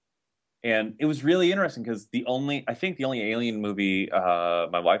And it was really interesting because I think the only Alien movie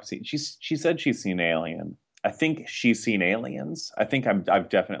my wife's seen, she said she's seen Alien. I think she's seen Aliens. I think I've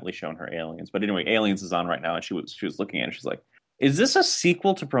definitely shown her Aliens. But anyway, Aliens is on right now, and she was looking at it. She's like, "Is this a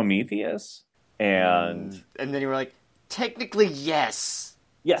sequel to Prometheus?" And And then you were like, technically, yes.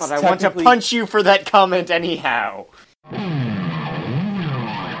 yes, But I want to punch you for that comment anyhow.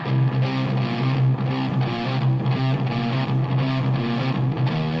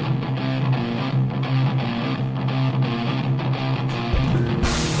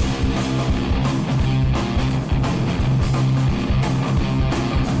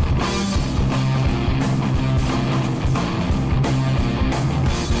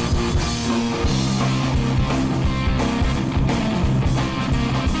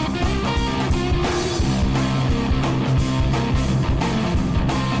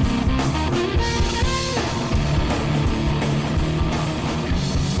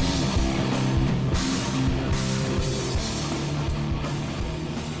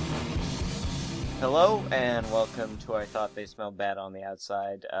 Hello, and welcome to I Thought They Smelled Bad on the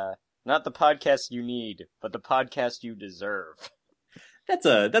Outside. Not the podcast you need, but the podcast you deserve. That's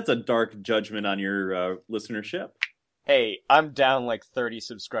a dark judgment on your listenership. Hey, I'm down like 30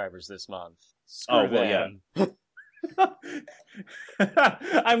 subscribers this month. Screw them. Yeah.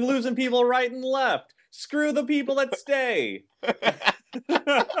 I'm losing people right and left. Screw the people that stay.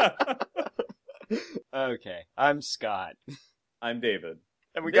 Okay, I'm Scott. I'm David.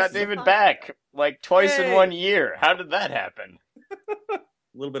 And we got David back, like twice in 1 year. How did that happen? A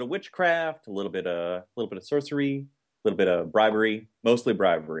little bit of witchcraft, a little bit of sorcery, a little bit of bribery, mostly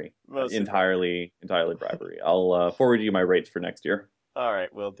bribery. Entirely bribery. I'll forward you my rates for next year. All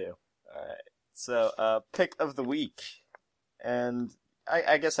right, will do. All right. So, pick of the week. And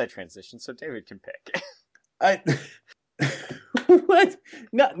I guess I transitioned, so David can pick. What?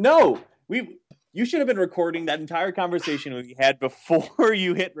 No. You should have been recording that entire conversation we had before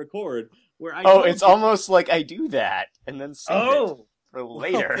you hit record. It's almost like I do that and then save it for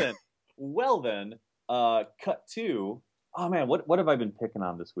later. Well then, cut to. Oh man, what have I been picking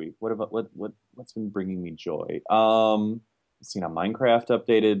on this week? What's been bringing me joy? Seen a Minecraft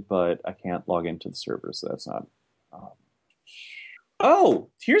updated, but I can't log into the server, so that's not.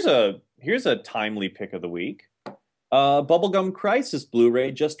 Here's a timely pick of the week. Bubblegum Crisis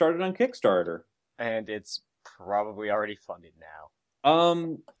Blu-ray just started on Kickstarter. And it's probably already funded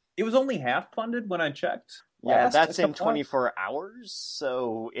now. It was only half funded when I checked. Yeah, that's in 24 hours,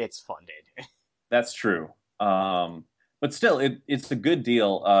 so it's funded. That's true. But still, it's a good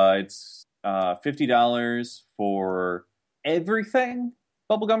deal. It's $50 for everything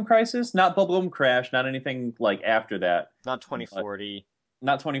Bubblegum Crisis, not Bubblegum Crash, not anything like after that. Not 2040.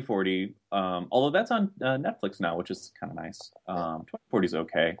 Not 2040. Although that's on Netflix now, which is kind of nice. 2040 is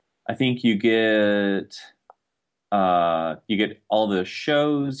okay. I think you get all the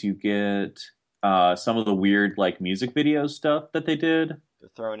shows. You get some of the weird like music video stuff that they did.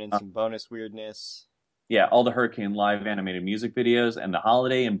 They're throwing in some bonus weirdness. Yeah, all the Hurricane live animated music videos and the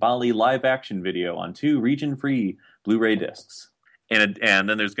Holiday in Bali live action video on 2 region-free Blu-ray discs. And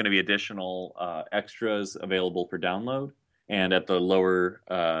then there's going to be additional extras available for download. And at the lower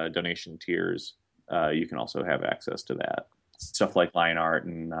donation tiers, you can also have access to that. Stuff like line art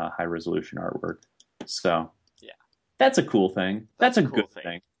and high-resolution artwork. So, yeah. That's a cool thing. That's a good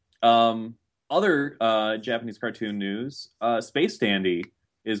thing. Other Japanese cartoon news, Space Dandy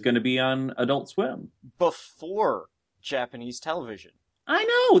is going to be on Adult Swim. Before Japanese television. I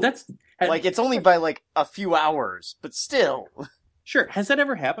know! That's... Like, it's only by, like, a few hours, but still. Sure. Has that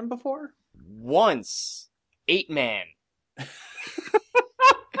ever happened before? Once. 8-Man.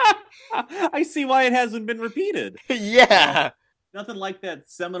 I see why it hasn't been repeated. Yeah. Nothing like that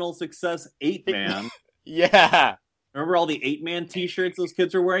seminal success 8-Man. Yeah. Remember all the 8-Man t-shirts those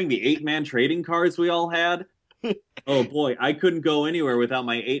kids were wearing? The 8-Man trading cards we all had? Oh boy, I couldn't go anywhere without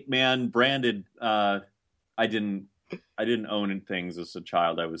my 8-Man branded. I didn't own things as a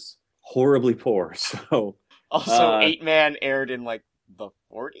child. I was horribly poor, so. Also, 8-Man aired in like the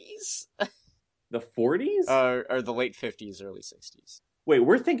 40s? The 40s? Or the late 50s, early 60s. Wait,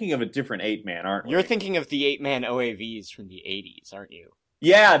 we're thinking of a different 8-Man, aren't we? You're thinking of the 8-Man OAVs from the 80s, aren't you?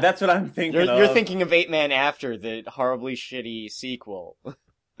 Yeah, that's what I'm thinking of. You're thinking of 8-Man after the horribly shitty sequel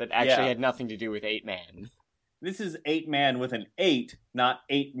that actually had nothing to do with 8-Man. This is 8-Man with an 8, not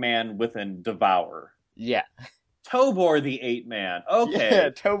 8-Man with an Devour. Yeah. Tobor the 8-Man. Okay. Yeah,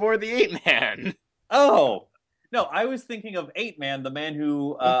 Tobor the 8-Man. Oh. No, I was thinking of 8-Man, the man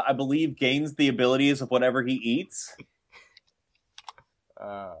who, I believe, gains the abilities of whatever he eats.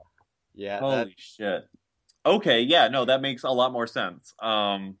 Yeah. Holy shit. Okay, yeah, no, that makes a lot more sense.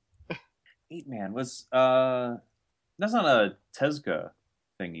 Eight Man was that's not a Tezuka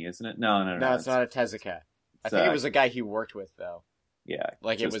thingy, isn't it? No, no, no, No, no. it's not a Tezuka. I It's think it was a guy he worked with, though. yeah,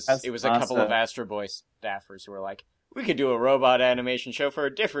 Like it it says was a couple of Masa. Astro Boy staffers who were like, we could do a robot animation show for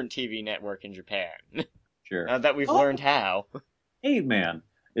a different TV network in Japan. Sure. Now that we've Oh, learned how. Eight Man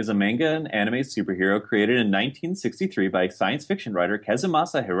is a manga and anime superhero created in 1963 by science fiction writer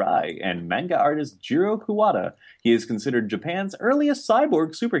Kazumasa Hirai and manga artist Jiro Kuwata. He is considered Japan's earliest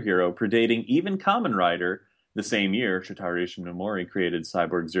cyborg superhero, predating even Kamen Rider. The same year, Shotaro Ishimori created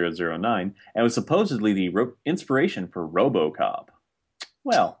Cyborg 009 and was supposedly the inspiration for RoboCop.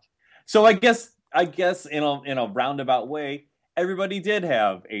 Well, so I guess in a roundabout way, everybody did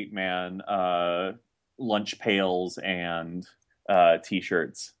have eight man lunch pails and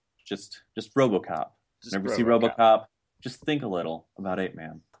t-shirts. Just RoboCop. Just Whenever you see RoboCop. RoboCop, just think a little about eight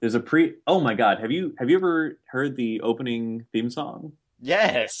man. There's a pre. Oh my God, have you ever heard the opening theme song?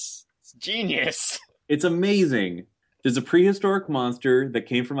 Yes! It's genius! It's amazing. There's a prehistoric monster that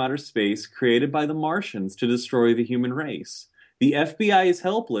came from outer space, created by the Martians to destroy the human race. The FBI is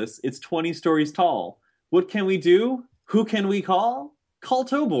helpless. It's 20 stories tall. What can we do? Who can we call? Call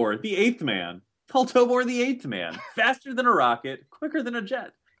Tobor, the eighth man. Call Tobor, the eighth man. Faster than a rocket, quicker than a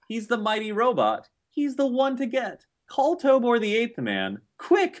jet. He's the mighty robot. He's the one to get. Call Tobor, the eighth man.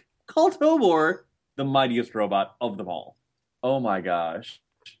 Quick! Call Tobor, the mightiest robot of them all. Oh my gosh.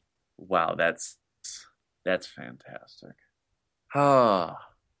 Wow, that's fantastic. Ah,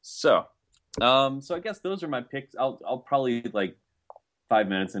 so I guess those are my picks. I'll probably like 5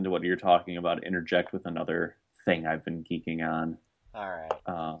 minutes into what you're talking about interject with another thing I've been geeking on. Alright.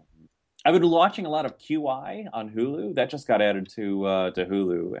 I've been watching a lot of QI on Hulu. That just got added to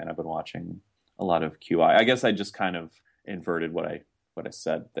Hulu, and I've been watching a lot of QI. I guess I just kind of inverted what I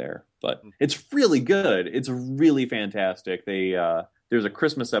said there, but it's really good. It's really fantastic. There's a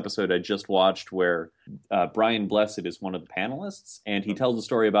Christmas episode I just watched where Brian Blessed is one of the panelists, and he tells a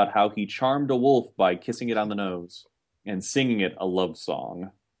story about how he charmed a wolf by kissing it on the nose and singing it a love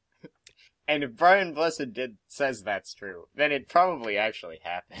song. And if Brian Blessed says that's true, then it probably actually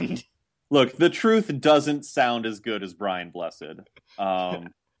happened. Look, the truth doesn't sound as good as Brian Blessed. I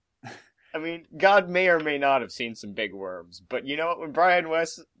mean, God may or may not have seen some big worms, but you know what? When Brian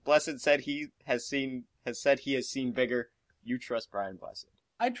Blessed said he has seen bigger, you trust Brian Blessed.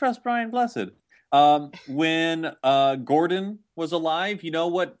 I trust Brian Blessed. When Gordon was alive, you know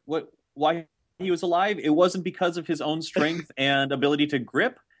why he was alive? It wasn't because of his own strength and ability to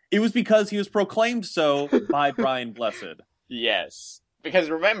grip. It was because he was proclaimed so by Brian Blessed. Yes. Because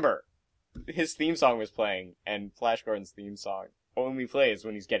remember, his theme song was playing, and Flash Gordon's theme song only plays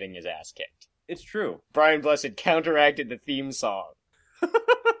when he's getting his ass kicked. It's true. Brian Blessed counteracted the theme song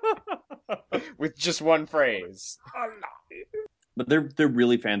with just one phrase. But they're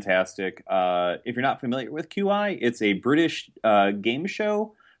really fantastic. If you're not familiar with QI, it's a British game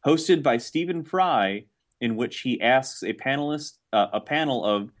show hosted by Stephen Fry, in which he asks a panel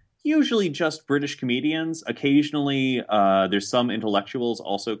of usually just British comedians. Occasionally, there's some intellectuals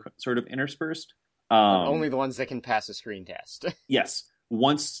also sort of interspersed. Only the ones that can pass a screen test. Yes.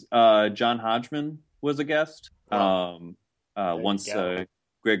 Once John Hodgman was a guest. Once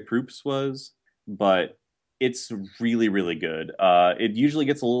Greg Proops was. But it's really, really good. It usually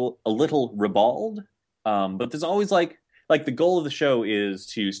gets a little ribald. But there's always like the goal of the show is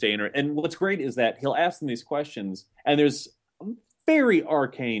to stay in. And what's great is that he'll ask them these questions, and there's a very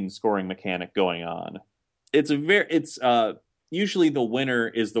arcane scoring mechanic going on. It's usually the winner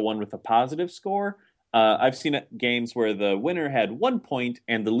is the one with a positive score. I've seen games where the winner had 1 point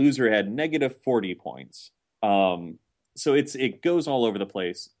and the loser had negative 40 points. So it goes all over the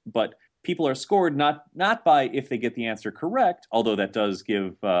place. But people are scored not by if they get the answer correct, although that does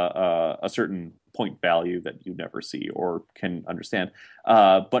give a certain point value that you never see or can understand,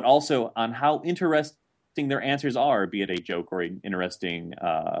 but also on how interesting their answers are, be it a joke or an interesting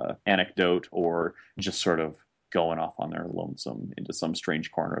anecdote or just sort of going off on their lonesome into some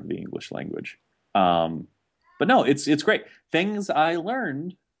strange corner of the English language. But no, it's great. Things I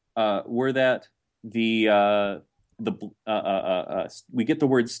learned were that we get the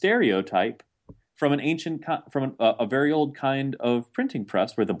word stereotype from a very old kind of printing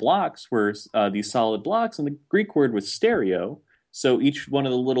press where the blocks were these solid blocks, and the Greek word was stereo. So each one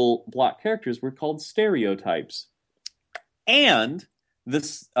of the little block characters were called stereotypes. And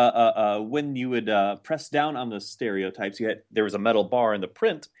this when you would press down on the stereotypes, there was a metal bar in the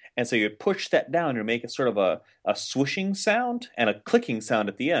print, and so you would push that down and make a sort of a swooshing sound and a clicking sound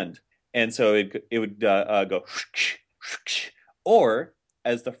at the end. And so it would go, or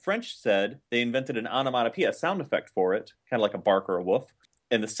as the French said, they invented an onomatopoeia, a sound effect for it, kind of like a bark or a woof.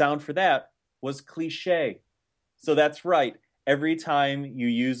 And the sound for that was cliche. So that's right. Every time you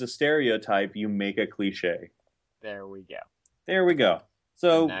use a stereotype, you make a cliche. There we go. There we go. And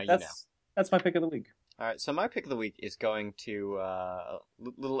So now you know. that's my pick of the week. All right, so my pick of the week is going to a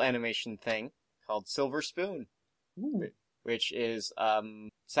little animation thing called Silver Spoon, Ooh. which is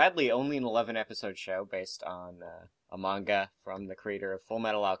sadly only an 11-episode show based on a manga from the creator of Full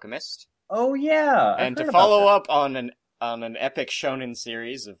Metal Alchemist. Oh yeah, And to follow up on an epic shonen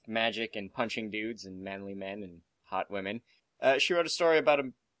series of magic and punching dudes and manly men and hot women, she wrote a story about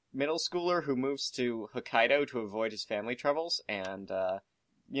a middle schooler who moves to Hokkaido to avoid his family troubles and,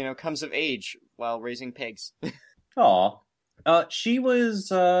 comes of age while raising pigs. Aw. She was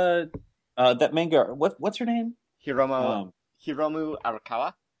that manga. What's her name? Hiromu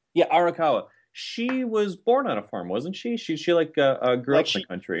Arakawa. Yeah, Arakawa. She was born on a farm, wasn't she? She grew up in the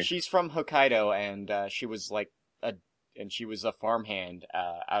country. She's from Hokkaido, and she was she was a farmhand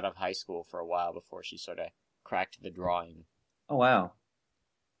out of high school for a while before she sort of cracked the drawing. Oh wow!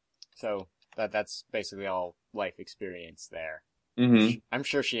 So that's basically all life experience there. Mm-hmm. I'm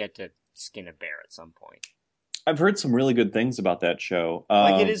sure she had to skin a bear at some point. I've heard some really good things about that show.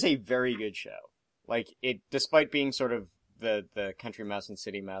 It is a very good show. Despite being sort of the country mouse and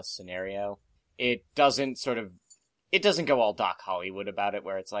city mouse scenario, it doesn't go all Doc Hollywood about it,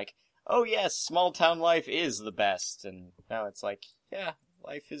 where it's like, oh yes, small town life is the best, and now it's like, yeah,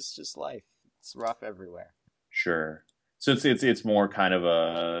 life is just life. It's rough everywhere. Sure. So it's more kind of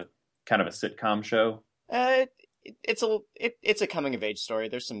a sitcom show. It's a coming of age story.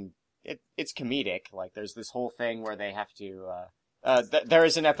 There's it's comedic. Like there's this whole thing where they have to there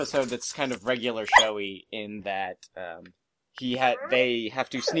is an episode that's kind of regular showy in that they have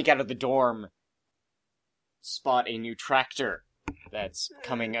to sneak out of the dorm, spot a new tractor that's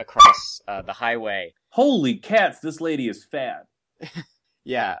coming across the highway. Holy cats, this lady is fat.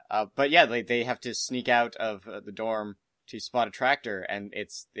 Yeah, but yeah, they have to sneak out of the dorm to spot a tractor, and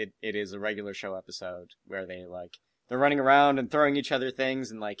it is a regular show episode where they're running around and throwing each other things,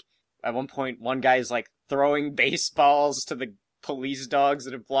 and at one point one guy's throwing baseballs to the police dogs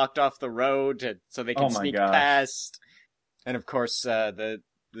that have blocked off the road so they can sneak past. And of course, the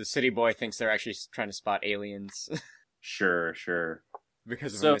city boy thinks they're actually trying to spot aliens. Sure.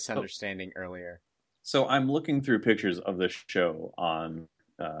 Because of a misunderstanding earlier. So I'm looking through pictures of this show on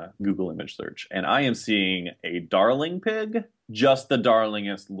Google image search, and I am seeing a darling pig, just the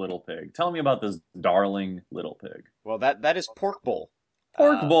darlingest little pig. Tell me about this darling little pig. Well, that is Pork Bowl.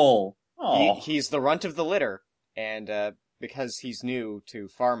 Pork Bowl. He's the runt of the litter, and because he's new to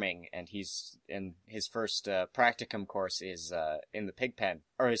farming, and he's in his first practicum course is in the pig pen,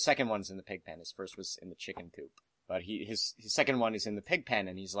 or his second one's in the pig pen. His first was in the chicken coop, but his second one is in the pig pen,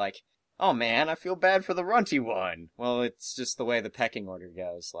 and he's like, oh man, I feel bad for the runty one. Well, it's just the way the pecking order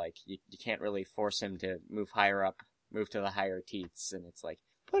goes. You can't really force him to move higher up, move to the higher teats, and it's like,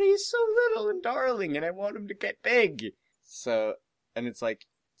 but he's so little and darling, and I want him to get big. So, and it's like,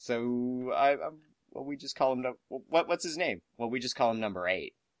 we just call him, what's his name? Well, we just call him number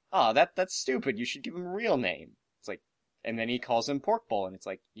 8. Oh, that's stupid, you should give him a real name. It's like, and then he calls him Pork Bowl, and it's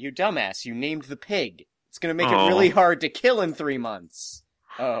like, you dumbass, you named the pig. It's gonna make it really hard to kill in 3 months.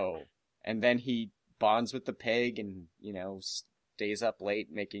 Oh. And then he bonds with the pig and, stays up late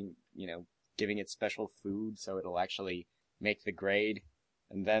making, giving it special food so it'll actually make the grade.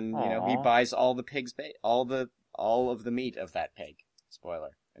 And then, he buys all the pig's all of the meat of that pig.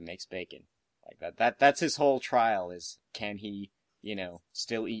 Spoiler. And makes bacon. Like that's his whole trial is, can he,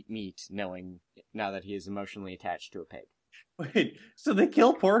 still eat meat now that he is emotionally attached to a pig. Wait, so they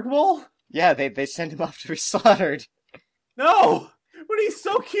kill Pork Bowl? Yeah, they send him off to be slaughtered. No! But he's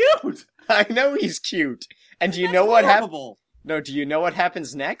so cute! I know he's cute. And do you know what happens? No, do you know what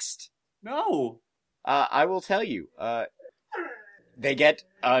happens next? No. I will tell you. They get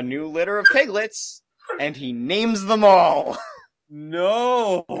a new litter of piglets, and he names them all.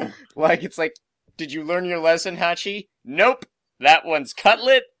 No. It's like, did you learn your lesson, Hachi? Nope. That one's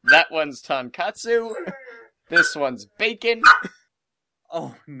cutlet. That one's tonkatsu. This one's bacon.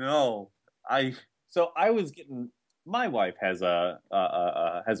 Oh no. My wife has a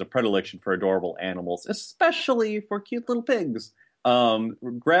predilection for adorable animals, especially for cute little pigs.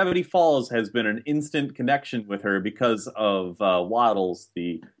 Gravity Falls has been an instant connection with her because of Waddles,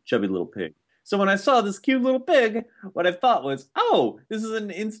 the chubby little pig. So when I saw this cute little pig, what I thought was, oh, this is an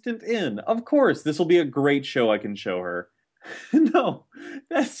instant in. Of course, this will be a great show I can show her. No,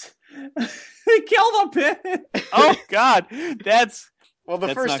 they killed a pig. Oh God, Well,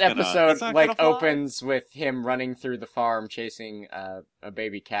 the first episode opens with him running through the farm chasing a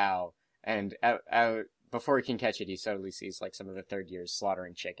baby cow, and before he can catch it, he suddenly sees some of the third years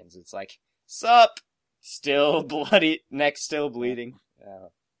slaughtering chickens. It's like, Sup? Still bloody, neck still bleeding.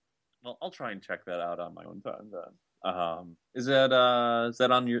 Well, I'll try and check that out on my own time then. Is that on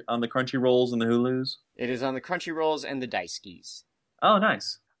the Crunchy Rolls and the Hulus? It is on the Crunchyrolls and the Daisuke's. Oh,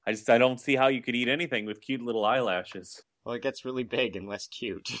 nice. I don't see how you could eat anything with cute little eyelashes. Well, it gets really big and less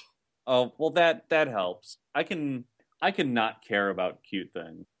cute. Oh, well, that helps. I can not care about cute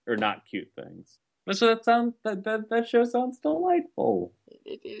things or not cute things. So that show sounds delightful.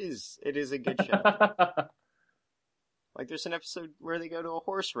 It is. It is a good show. Like, there's an episode where they go to a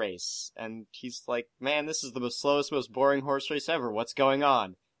horse race, and he's like, man, this is the slowest, most boring horse race ever. What's going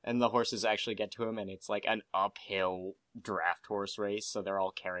on? And the horses actually get to him, and it's like an uphill draft horse race, so they're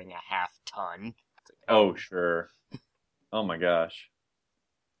all carrying a half-ton. Like, oh, sure. Oh my gosh.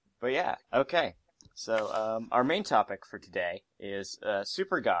 But yeah, okay. So, our main topic for today is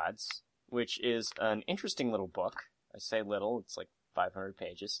Supergods, which is an interesting little book. I say little, it's like 500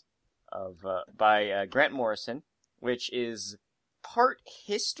 pages, by Grant Morrison, which is part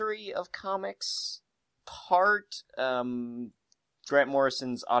history of comics, part Grant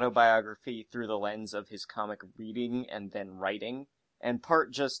Morrison's autobiography through the lens of his comic reading and then writing, and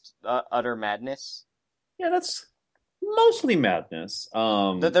part just utter madness. Yeah, that's mostly madness.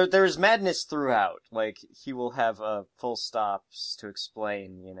 There's madness throughout. Like, he will have full stops to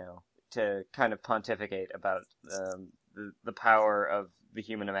explain, to kind of pontificate about the power of the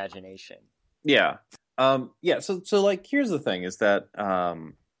human imagination. Yeah. So like, here's the thing: is that I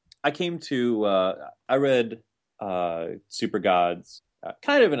read Supergods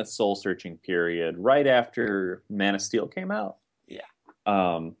kind of in a soul searching period right after Man of Steel came out. Yeah.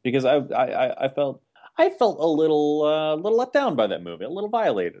 Because I felt a little let down by that movie, a little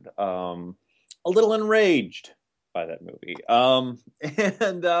violated, a little enraged by that movie.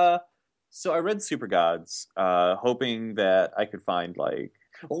 So I read Supergods, hoping that I could find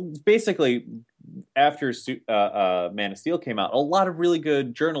basically after Man of Steel came out, a lot of really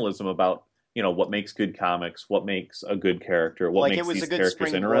good journalism about what makes good comics, what makes a good character, what makes these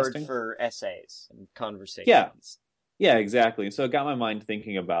characters interesting. It was a good springboard for essays and conversations. Yeah, exactly. So it got my mind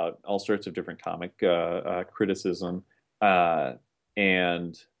thinking about all sorts of different comic criticism.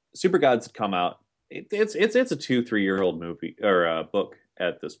 And Supergods had come out. It's a 2-3 year old movie or book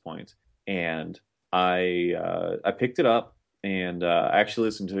at this point, and I picked it up and actually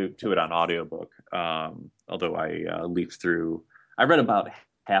listened to it on audiobook. Although I leafed through, I read about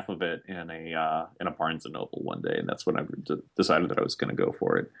half of it in a Barnes and Noble one day, and that's when I decided that I was going to go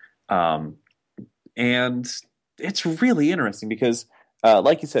for it. And it's really interesting because,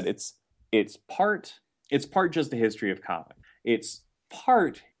 like you said, it's part just the history of comic. It's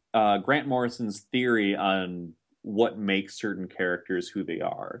part Grant Morrison's theory on what makes certain characters who they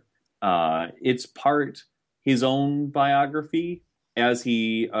are. It's part his own biography as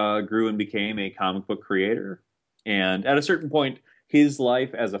he grew and became a comic book creator. And at a certain point, his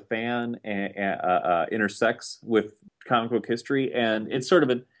life as a fan intersects with comic book history. And it's sort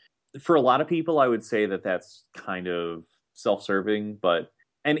of for a lot of people, I would say that that's kind of self-serving.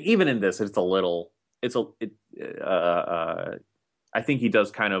 And even in this, I think he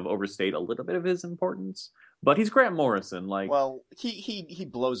does kind of overstate a little bit of his importance. But he's Grant Morrison, Well, he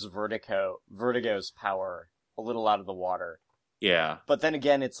blows Vertigo's power a little out of the water. Yeah. But then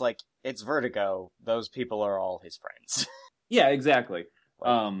again, it's like, it's Vertigo. Those people are all his friends. Yeah, exactly.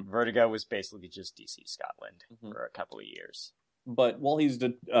 Vertigo was basically just DC Scotland for a couple of years. But while he's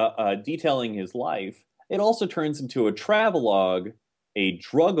detailing his life, it also turns into a travelogue, a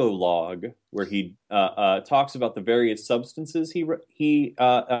drugologue, where he talks about the various substances he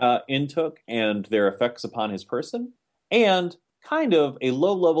intook and their effects upon his person, and kind of a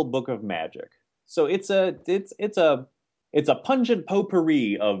low-level book of magic. So it's a pungent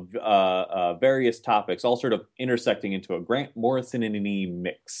potpourri of various topics, all sort of intersecting into a Grant Morrison-y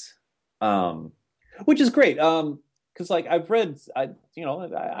mix, which is great. Because I've read, I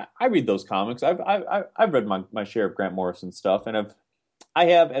read those comics. I've read my share of Grant Morrison stuff, and I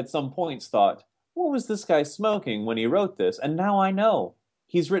have at some points thought, what was this guy smoking when he wrote this? And now I know.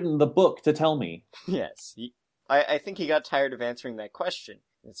 He's written the book to tell me. Yes. I think he got tired of answering that question.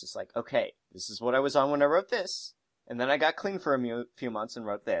 It's just like, okay, this is what I was on when I wrote this. And then I got clean for a few months and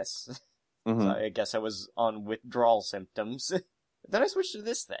wrote this. Mm-hmm. So I guess I was on withdrawal symptoms. Then I switched to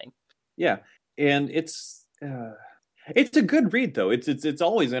this thing. Yeah. And it's a good read, though. It's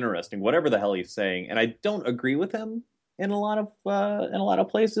always interesting, whatever the hell he's saying. And I don't agree with him in a lot of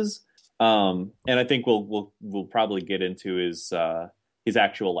places. And I think we'll probably get into his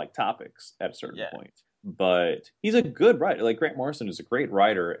actual topics at a certain point. But he's a good writer. Grant Morrison is a great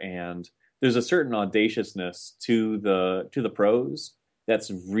writer, and there's a certain audaciousness to the prose that's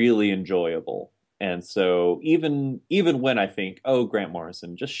really enjoyable. And so even when I think, oh, Grant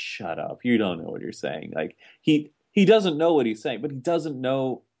Morrison, just shut up. You don't know what you're saying. Like he doesn't know what he's saying, but he doesn't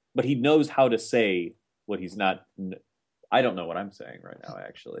know, but he knows how to say what he's not. I don't know what I'm saying right now,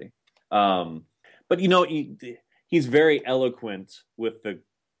 actually. Um, but he's very eloquent with the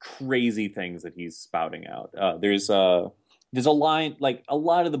crazy things that he's spouting out. There's a line, like a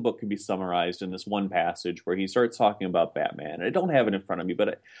lot of the book can be summarized in this one passage where he starts talking about Batman. I don't have it in front of me,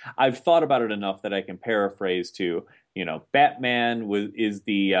 but I've thought about it enough that I can paraphrase to, Batman is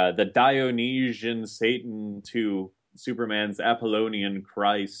the Dionysian Satan to Superman's Apollonian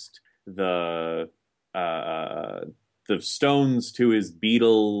Christ, the stones to his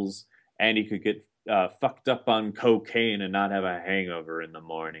Beatles, and he could get fucked up on cocaine and not have a hangover in the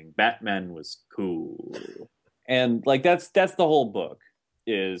morning. Batman was cool. And like that's the whole book,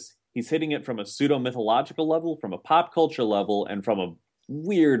 is he's hitting it from a pseudo mythological level, from a pop culture level, and from a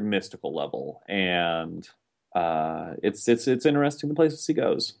weird mystical level. And it's interesting the places he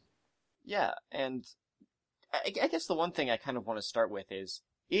goes. Yeah, and I guess the one thing I kind of want to start with is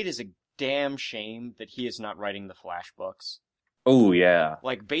it is a damn shame that he is not writing the Flash books. Oh yeah.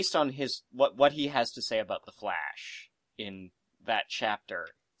 Like based on his what he has to say about the Flash in that chapter,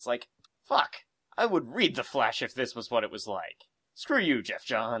 it's like, fuck. I would read the Flash if this was what it was like. Screw you, Jeff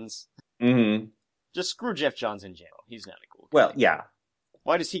Johns. Mm-hmm. Just screw Jeff Johns in general. He's not a cool guy. Well, yeah.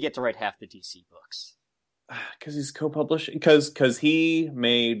 Why does he get to write half the DC books? Because he's co-publishing. Because he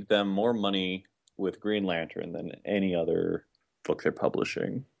made them more money with Green Lantern than any other book they're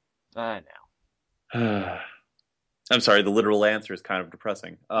publishing. I know. I'm sorry, the literal answer is kind of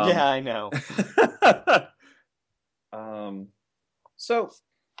depressing. Yeah, I know. So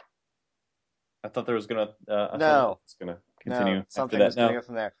I thought there was gonna continue. No, something was going to go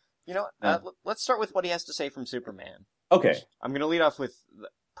from there. You know, let's start with what he has to say from Superman. Okay. I'm going to lead off with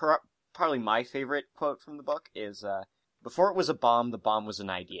probably my favorite quote from the book is, before it was a bomb, the bomb was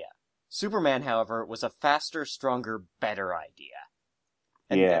an idea. Superman, however, was a faster, stronger, better idea.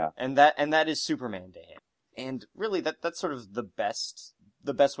 And that is Superman to him. And really, that's sort of the best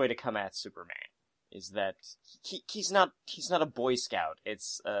way to come at Superman. Is that he's not a Boy Scout.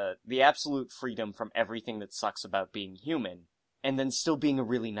 It's the absolute freedom from everything that sucks about being human, and then still being a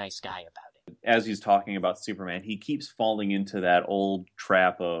really nice guy about it. As he's talking about Superman, he keeps falling into that old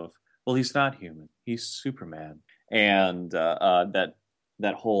trap of, well, he's not human, he's Superman, and that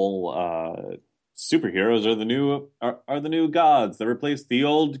whole superheroes are the new gods that replace the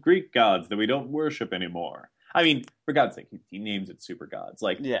old Greek gods that we don't worship anymore. I mean, for God's sake, he names it Supergods,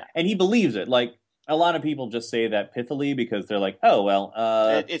 like, yeah, and he believes it, like. A lot of people just say that pithily because they're like, oh, well,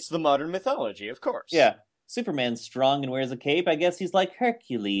 it's the modern mythology, of course. Yeah. Superman's strong and wears a cape. I guess he's like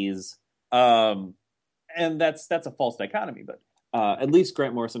Hercules. And that's a false dichotomy, but at least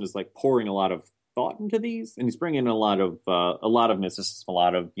Grant Morrison is like pouring a lot of thought into these, and he's bringing in a lot of mysticism, a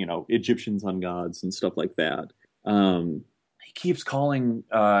lot of, Egyptian sun gods and stuff like that. He keeps calling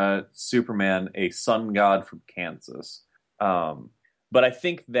Superman a sun god from Kansas. But I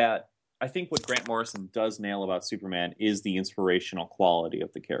think what Grant Morrison does nail about Superman is the inspirational quality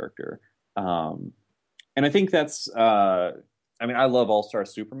of the character. And I think that's, I love All-Star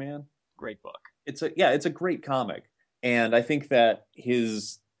Superman. Great book. It's a great comic. And I think that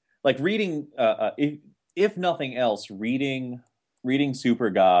reading, if nothing else, reading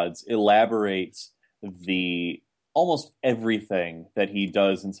Supergods elaborates almost everything that he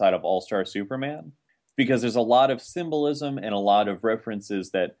does inside of All-Star Superman. Because there's a lot of symbolism and a lot of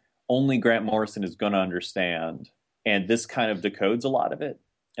references that only Grant Morrison is going to understand, and this kind of decodes a lot of it.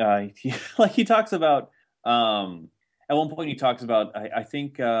 He talks about at one point he talks about I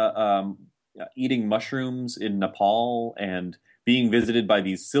think eating mushrooms in Nepal and being visited by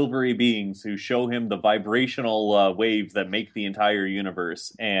these silvery beings who show him the vibrational waves that make the entire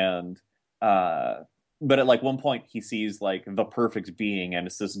universe. And but at one point he sees the perfect being, and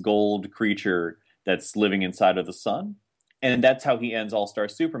it's this gold creature that's living inside of the sun. And that's how he ends All-Star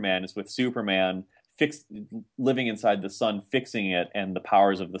Superman, is with Superman living inside the sun, fixing it, and the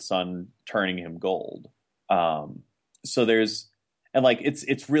powers of the sun turning him gold. So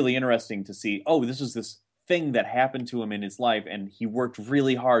it's really interesting to see, this is this thing that happened to him in his life, and he worked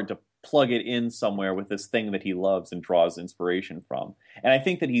really hard to plug it in somewhere with this thing that he loves and draws inspiration from. And I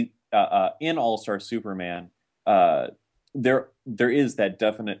think that he, in All-Star Superman, there is that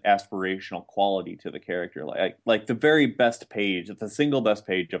definite aspirational quality to the character. Like the very best page, the single best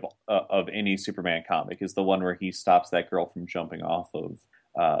page of any Superman comic is the one where he stops that girl from jumping off of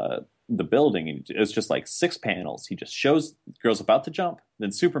the building, and it's just 6 panels. He just shows the girl's about to jump,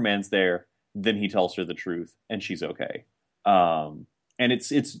 then Superman's there, then he tells her the truth, and she's okay. And and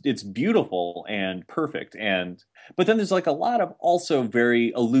it's beautiful and perfect. And but then there's like a lot of also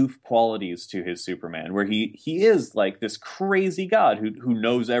very aloof qualities to his Superman, where he is like this crazy god who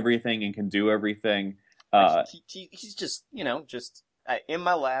knows everything and can do everything. He's just, just in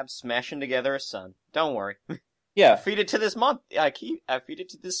my lab smashing together a sun. Don't worry. Yeah, Feed it to this I feed it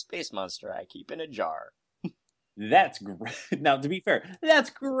to this space monster I keep in a jar. that's great. Now, to be fair, that's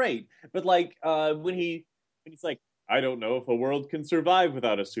great. But like when he's like, I don't know if a world can survive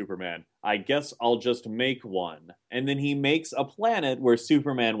without a Superman. I guess I'll just make one. And then he makes a planet where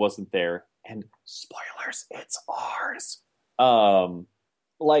Superman wasn't there. And spoilers, it's ours.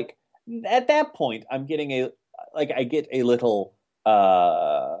 Like at that point, I'm getting I get a little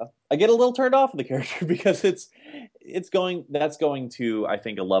I get a little turned off of the character because that's going to, I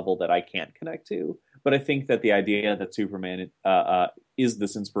think, a level that I can't connect to. But I think that the idea that Superman is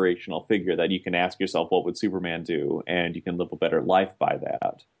this inspirational figure that you can ask yourself, what would Superman do? And you can live a better life by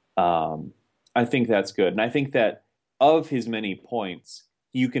that. I think that's good. And I think that of his many points,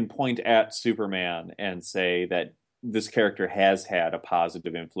 you can point at Superman and say that this character has had a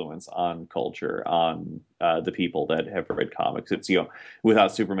positive influence on culture, on the people that have read comics. It's,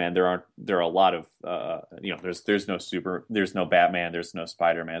 without Superman, there are a lot of, there's no Batman, there's no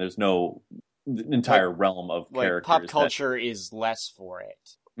Spider-Man, there's no entire realm of characters. Pop culture is less for it.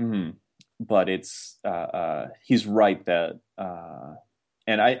 Mm-hmm. But it's, he's right that,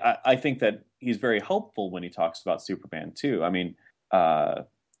 and I think that he's very helpful when he talks about Superman too. I mean,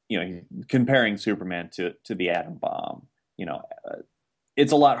 comparing Superman to the atom bomb,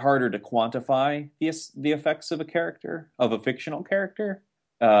 it's a lot harder to quantify the effects of a fictional character.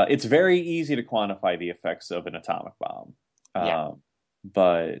 It's very easy to quantify the effects of an atomic bomb.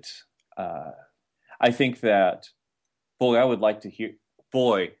 But I think that, I would like to hear,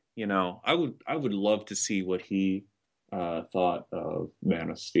 I would love to see what he thought of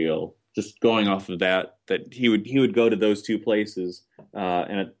Man of Steel. Just going off of that he would go to those two places,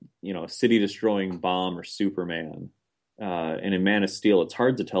 and a city destroying bomb or Superman, and in Man of Steel, it's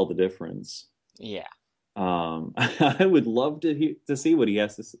hard to tell the difference. Yeah. I would love to see what he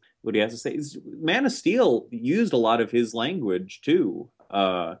has to say. Man of Steel used a lot of his language too.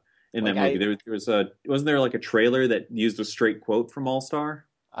 In that movie, there was wasn't there like a trailer that used a straight quote from All Star?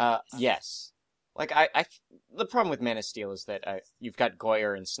 Yes. The problem with Man of Steel is that you've got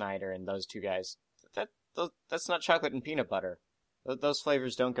Goyer and Snyder and those two guys. That's not chocolate and peanut butter. Those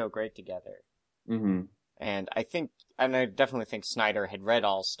flavors don't go great together. Mm-hmm. And I definitely think Snyder had read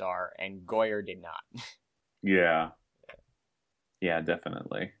All Star and Goyer did not. Yeah. Yeah,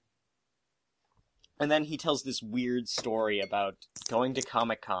 definitely. And then he tells this weird story about going to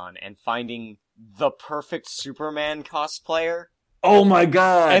Comic-Con and finding the perfect Superman cosplayer. Oh my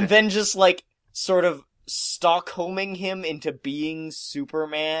god! And then just, sort of Stockholming him into being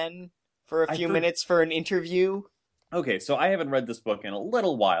Superman for a few minutes for an interview. Okay, so I haven't read this book in a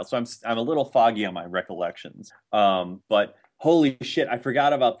little while, so I'm a little foggy on my recollections. But holy shit, I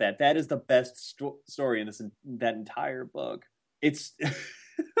forgot about that. That is the best story in that entire book. It's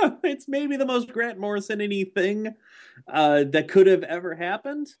it's maybe the most Grant Morrison-y thing that could have ever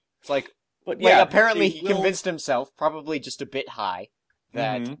happened. It's apparently he convinced himself, probably just a bit high,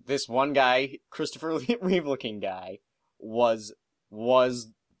 that this one guy, Christopher Reeve-looking guy, was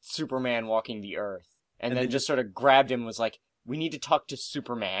Superman walking the Earth. And then just sort of grabbed him and was like, we need to talk to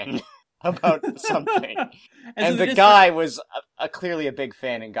Superman about something. and the guy was clearly a big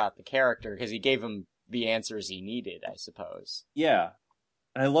fan and got the character, because he gave him the answers he needed, I suppose. Yeah.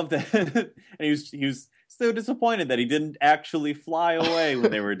 And I love that. And he was so disappointed that he didn't actually fly away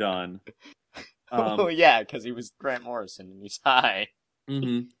when they were done. Because he was Grant Morrison and he's high.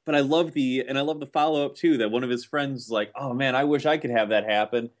 Mm-hmm. But I love the follow-up too, that one of his friends is like, oh man, I wish I could have that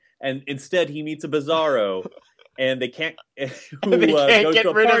happen. And instead he meets a Bizarro, and they can't, who goes to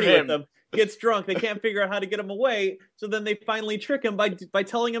a party with him, gets drunk, they can't figure out how to get him away, so then they finally trick him by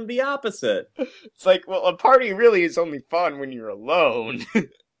telling him the opposite. It's like, well, a party really is only fun when you're alone.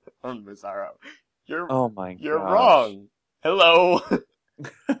 Bizarro. You're wrong. Hello.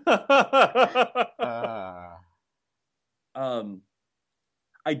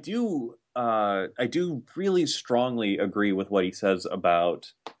 I do really strongly agree with what he says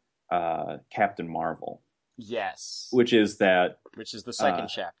about Captain Marvel. Yes. Which is the second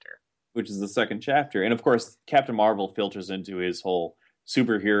chapter. Which is the second chapter. And of course, Captain Marvel filters into his whole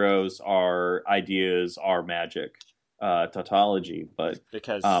superheroes are ideas, are magic tautology. But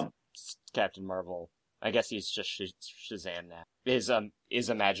because Captain Marvel, I guess he's just Shazam now, is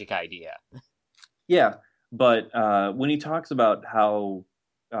a magic idea. Yeah, but when he talks about how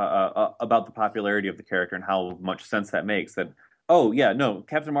about the popularity of the character and how much sense that makes, that Oh yeah, no,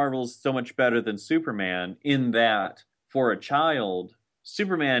 Captain Marvel is so much better than Superman in that for a child,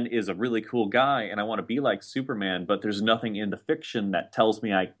 Superman is a really cool guy and I want to be like Superman, but there's nothing in the fiction that tells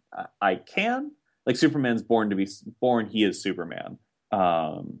me I can. Like Superman's born to be born, he is Superman.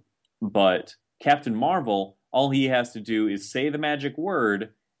 Um, but Captain Marvel, all he has to do is say the magic word,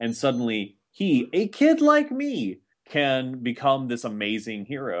 and suddenly he, a kid like me, can become this amazing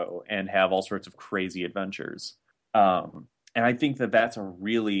hero and have all sorts of crazy adventures. And I think that that's a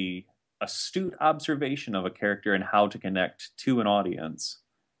really astute observation of a character and how to connect to an audience.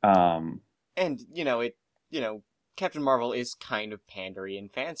 Um, And, Captain Marvel is kind of pandery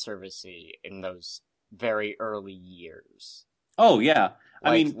and fan servicey in those very early years. oh yeah,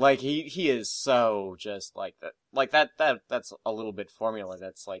 I Like, mean, he is so just like that. Like that's a little bit formula.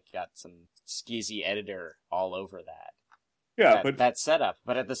 That's like got some skeezy editor all over that. yeah, That setup.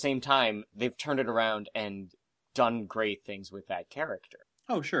 But at the same time, they've turned it around and done great things with that character.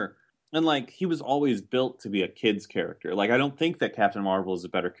 oh sure, and like he was always built to be a kid's character. Like I don't think that Captain Marvel is a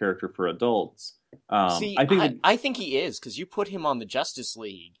better character for adults. See, I think that I think he is, because you put him on the Justice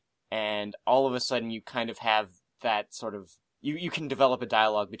League, and all of a sudden you kind of have that sort of... You can develop a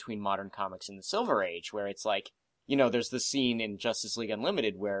dialogue between modern comics and the Silver Age, where it's like, there's the scene in Justice League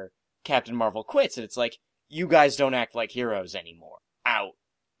Unlimited where Captain Marvel quits, and it's like, you guys don't act like heroes anymore. Out.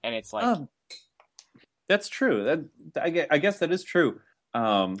 And it's like... that's true. That I guess that is true.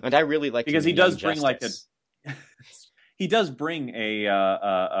 And I really like because he does bring like a he does bring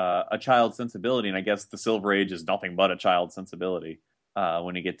a child sensibility, and I guess the Silver Age is nothing but a child sensibility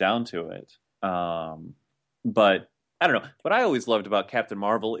when you get down to it. But I don't know. What I always loved about Captain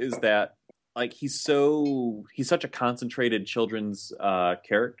Marvel is that like he's such a concentrated children's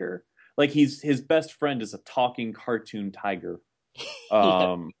character. Like his best friend is a talking cartoon tiger.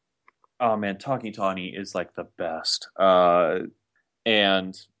 Yeah. Oh man, Talkie Tawny is like the best.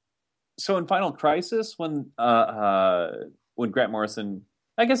 And so in Final Crisis, when Grant Morrison,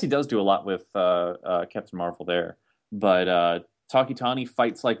 I guess he does do a lot with Captain Marvel there, but Talkie Tawny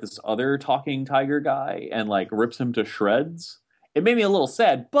fights like this other talking tiger guy and like rips him to shreds. It made me a little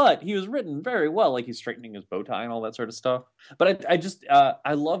sad, but he was written very well. Like he's straightening his bow tie and all that sort of stuff. But I just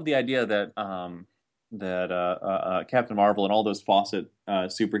I love the idea that Captain Marvel and all those Fawcett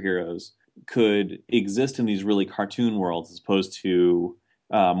superheroes could exist in these really cartoon worlds as opposed to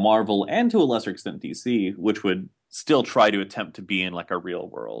Marvel and to a lesser extent DC, which would still try to attempt to be in like a real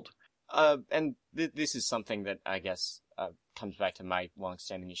world. And this is something that I guess comes back to my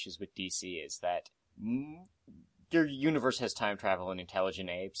long-standing issues with DC is that your universe has time travel and intelligent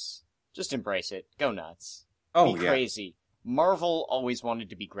apes. Just embrace it. Go nuts. Oh, be crazy. Marvel always wanted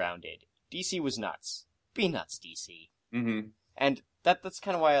to be grounded. DC was nuts. Be nuts, DC. Mm-hmm. And that's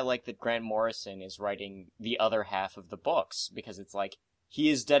kind of why I like that Grant Morrison is writing the other half of the books, because it's like, he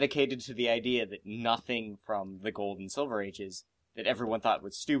is dedicated to the idea that nothing from the Gold and Silver Ages that everyone thought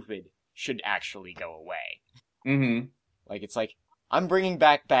was stupid should actually go away. Mm-hmm. Like, it's like, I'm bringing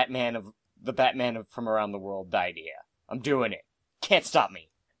back the Batman from around the world idea. I'm doing it. Can't stop me.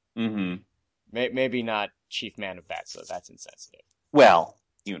 Mm-hmm. Maybe not Chief Man of Bats, though. That's insensitive. Well,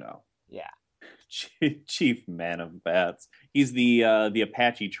 you know. Yeah. Chief Man of Bats. He's the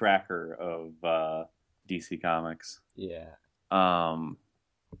Apache tracker of DC Comics. Yeah.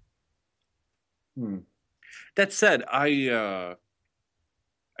 That said, I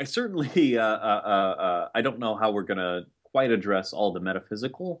certainly I don't know how we're gonna quite address all the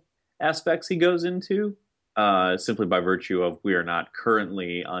metaphysical aspects he goes into, simply by virtue of we are not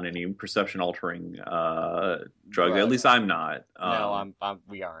currently on any perception altering drug. Right. At least I'm not. No,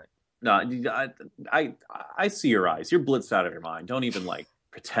 we aren't. No, I see your eyes. You're blitzed out of your mind. Don't even like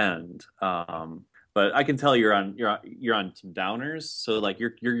pretend. But I can tell you're on some downers. So like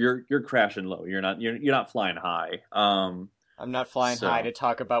you're crashing low. You're not flying high. I'm not flying high to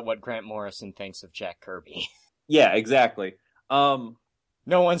talk about what Grant Morrison thinks of Jack Kirby. Yeah, exactly. No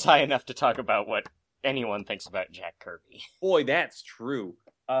one's high enough to talk about what anyone thinks about Jack Kirby. Boy, that's true.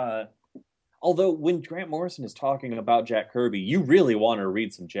 Although when Grant Morrison is talking about Jack Kirby, you really want to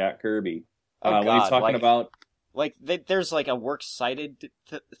read some Jack Kirby. Oh, God, when he's talking about like there's like a works cited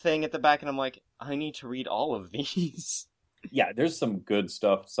thing at the back, and I'm like, I need to read all of these. Yeah, there's some good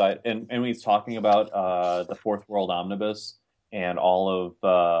stuff. And when he's talking about the Fourth World Omnibus and all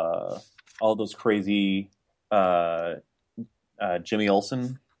those crazy Jimmy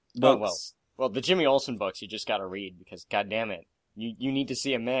Olsen books. Well, the Jimmy Olsen books you just got to read because, God damn it, you need to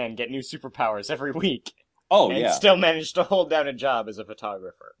see a man get new superpowers every week. Oh, and yeah. still manage to hold down a job as a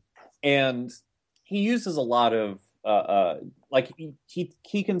photographer. And he uses a lot of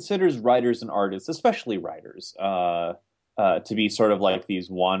he considers writers and artists, especially writers, to be sort of like these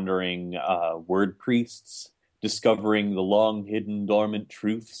wandering word priests discovering the long hidden dormant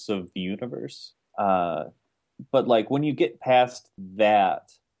truths of the universe. But like when you get past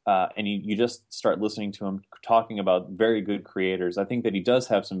that and you just start listening to him talking about very good creators, I think that he does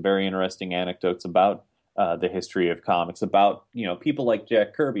have some very interesting anecdotes about the history of comics, about people like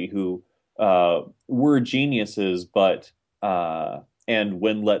Jack Kirby who were geniuses, but and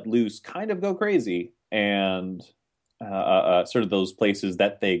when let loose, kind of go crazy, and sort of those places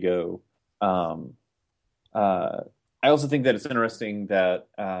that they go. Um, I also think that it's interesting that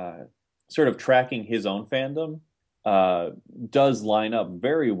sort of tracking his own fandom uh, does line up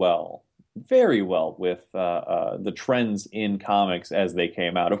very well with the trends in comics as they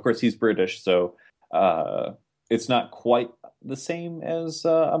came out. Of course, he's British, so it's not quite the same as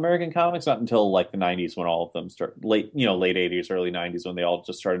American comics. Not until like the '90s when all of them start late '80s, early '90s when they all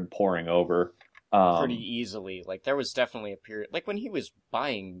just started pouring over. Pretty Um, easily. Like there was definitely a period, like when he was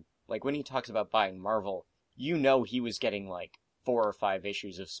buying, like when he talks about buying Marvel, you know he was getting like 4 or 5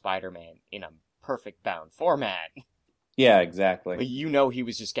 issues of Spider-Man in a perfect bound format. yeah, exactly. Like you know he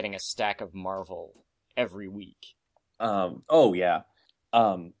was just getting a stack of Marvel every week. Oh yeah.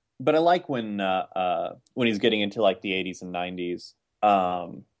 But I like when he's getting into like the '80s and '90s.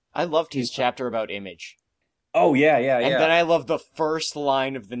 I loved his He's chapter about Image. oh yeah, yeah, And then yeah. I love the first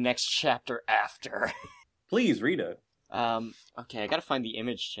line of the next chapter after. Please read it. Okay, I gotta find the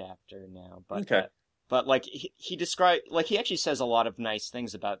Image chapter now, Okay. but like he described, like he actually says a lot of nice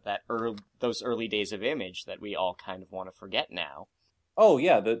things about those early days of Image that we all kind of want to forget now, Oh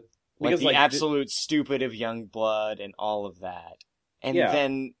yeah, the like because the like absolute stupid of Youngblood and all of that. And yeah,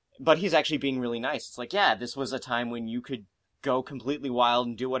 then, but he's actually being really nice. It's like, yeah, this was a time when you could go completely wild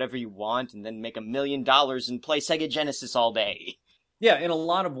and do whatever you want, and then make $1 million and play Sega Genesis all day. yeah. In a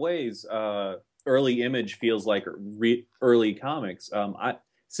lot of ways, early Image feels like early comics. I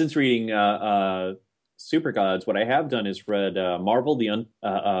since reading Supergods, what I have done is read Marvel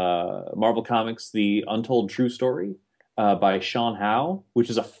Comics: The Untold True Story by Sean Howe,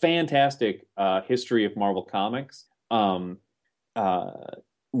 which is a fantastic history of Marvel Comics. Uh,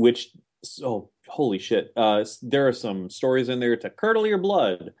 which holy shit, there are some stories in there to curdle your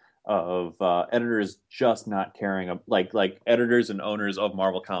blood of editors just not caring, like editors and owners of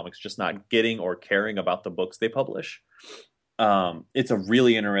Marvel Comics just not getting or caring about the books they publish. It's a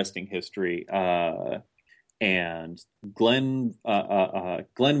really interesting history. And Glenn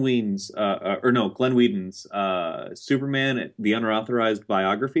Whedon's Superman, the unauthorized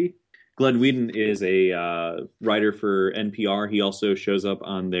biography. Glenn Whedon is a writer for NPR. He also shows up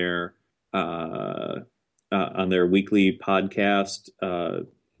on their weekly podcast,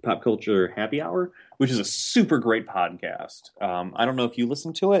 Pop Culture Happy Hour, which is a super great podcast. I don't know if you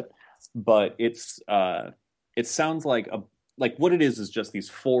listen to it, but it sounds like what it is just these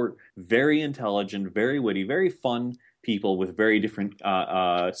four very intelligent, very witty, very fun people with very different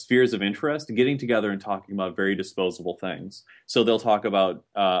spheres of interest getting together and talking about very disposable things. So they'll talk about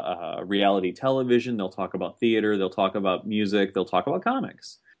reality television, they'll talk about theater, they'll talk about music, they'll talk about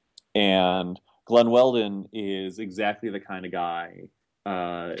comics. And Glenn Weldon is exactly the kind of guy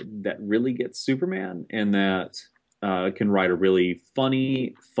that really gets Superman and that can write a really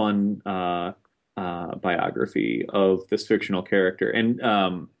fun biography of this fictional character,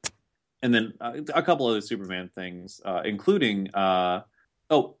 and then a couple other Superman things, including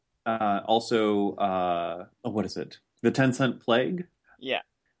also what is it? The 10 Cent Plague, Yeah.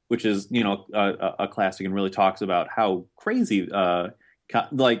 which is a classic and really talks about how crazy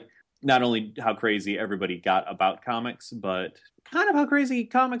like not only how crazy everybody got about comics, but kind of how crazy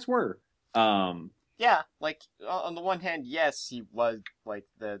comics were. Um, Yeah, like on the one hand, yes, he was like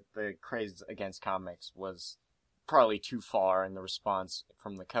the craze against comics was probably too far, and the response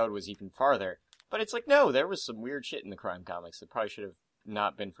from the code was even farther. But it's like, no, there was some weird shit in the crime comics that probably should have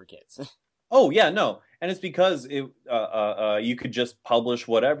not been for kids. Oh yeah, no, and it's because you could just publish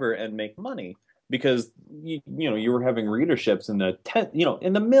whatever and make money because you were having readerships in the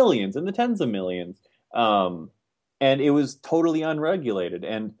in the millions, in the tens of millions, um, and it was totally unregulated.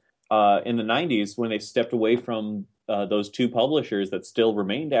 And in the '90s, when they stepped away from those two publishers that still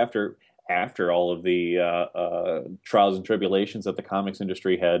remained after all of the trials and tribulations that the comics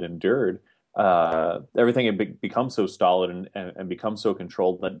industry had endured, everything had become so stolid and become so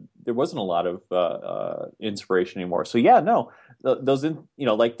controlled that there wasn't a lot of inspiration anymore. So yeah, no,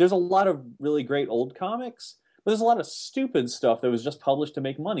 like there's a lot of really great old comics, but there's a lot of stupid stuff that was just published to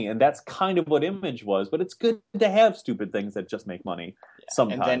make money, and that's kind of what Image was. But it's good to have stupid things that just make money Yeah,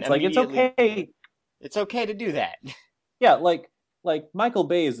 and then sometimes. Like it's immediately, okay. it's okay to do that. Yeah, like Michael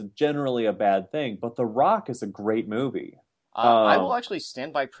Bay is generally a bad thing, but The Rock is a great movie. I will Um, actually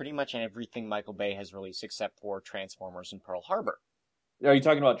stand by pretty much everything Michael Bay has released except for Transformers and Pearl Harbor. are you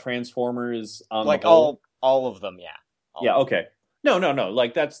talking about Transformers on the Like whole? all of them, yeah. All Yeah, of them. okay. No, no, no.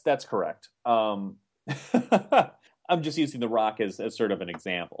 Like that's correct. I'm just using The Rock as sort of an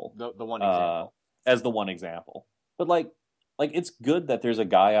example. The one Uh, example. as the one example. But like it's good that there's a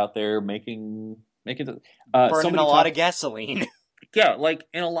guy out there making Burning a somebody lot talk of gasoline. yeah, like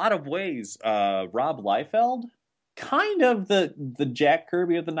in a lot of ways, Rob Liefeld, kind of the Jack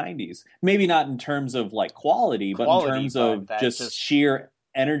Kirby of the '90s. Maybe not in terms of like quality, but in Quality, terms but of that just just sheer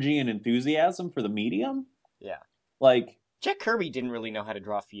energy and enthusiasm for the medium. yeah. Like, Jack Kirby didn't really know how to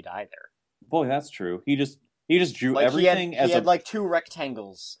draw feet either. boy, that's true. He just drew Like everything he as had a like two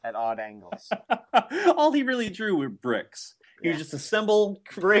rectangles at odd angles. all he really drew were bricks. He would Yeah. just assemble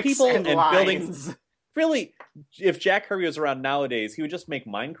Bricks people and and buildings. lines. Really, if Jack Kirby was around nowadays, he would just make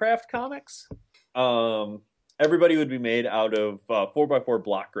Minecraft comics. Everybody would be made out of 4x4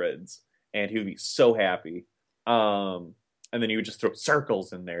 block grids, and he would be so happy. And then he would just throw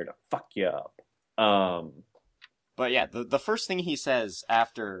circles in there to fuck you up. But yeah, the first thing he says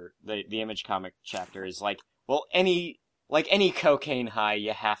after the Image comic chapter is like, well, any cocaine high,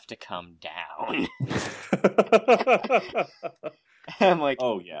 you have to come down. I'm like,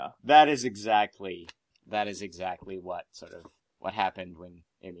 oh yeah, that is exactly what happened when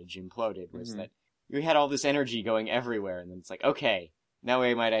Image imploded, was that we had all this energy going everywhere, and then it's like, okay, now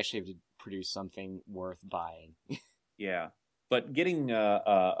we might actually have to produce something worth buying. yeah. But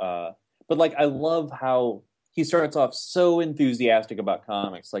but like I love how he starts off so enthusiastic about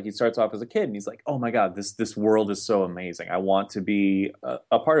comics. Like he starts off as a kid and he's like, "Oh my god, this world is so amazing. I want to be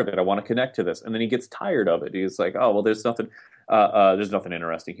a part of it. I want to connect to this." And then he gets tired of it. He's like, "Oh, well there's nothing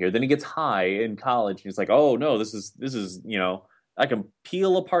interesting here." Then he gets high in college and he's like, "Oh no, this is, I can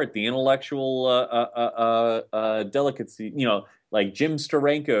peel apart the intellectual delicacy, like Jim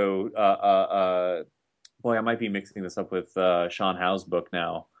Steranko boy, I might be mixing this up with Sean Howe's book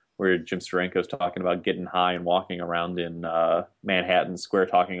now, where Jim Steranko's talking about getting high and walking around in Manhattan Square,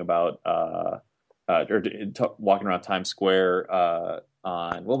 talking about walking around Times Square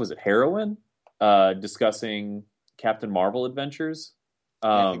on what was it, heroin, discussing Captain Marvel adventures.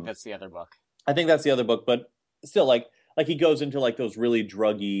 I think that's the other book. I think that's the other book, but still, like he goes into like those really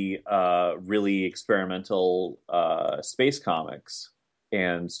druggy, really experimental space comics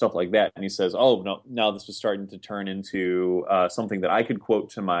and stuff like that. And he says, "Oh no, now this was starting to turn into something that I could quote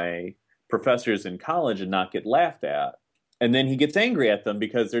to my professors in college and not get laughed at." And then he gets angry at them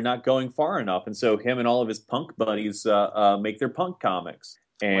because they're not going far enough. And so him and all of his punk buddies make their punk comics.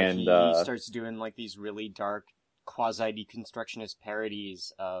 And like he starts doing like these really dark quasi deconstructionist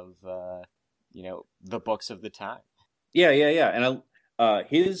parodies of the books of the time. yeah. And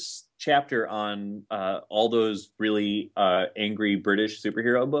his chapter on all those really angry British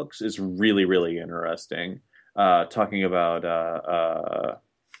superhero books is really, really interesting. Talking about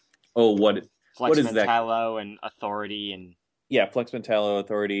what Flex is that? Mentallo and Authority and Yeah, Flex Mentallo,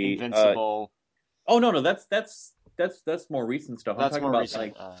 Authority, Invincible. Oh no, that's more recent stuff. I'm That's talking more about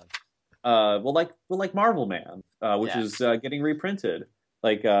recent. like Marvel Man, which is getting reprinted.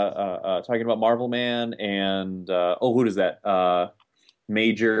 Like talking about Marvel Man and who does that?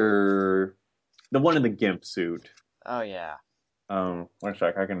 Major, the one in the gimp suit. Oh yeah. One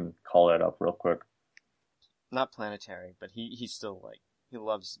sec, I can call that up real quick. Not Planetary, but he's still like he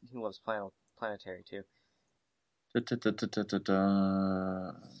loves Planetary too.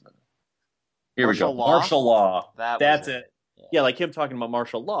 Here we go. Martial Law? Martial Law. That's it. Yeah. Yeah, like him talking about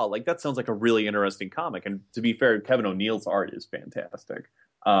martial law. Like that sounds like a really interesting comic. And to be fair, Kevin O'Neill's art is fantastic.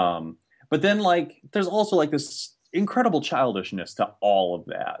 But then like there's also like this incredible childishness to all of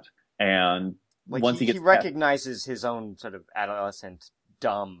that. And Like once he gets recognizes his own sort of adolescent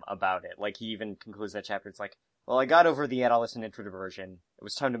dumb about it. Like he even concludes that chapter. It's like, well, I got over the adolescent introversion. It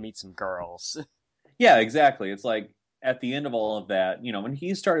was time to meet some girls. Yeah, exactly. It's like at the end of all of that, when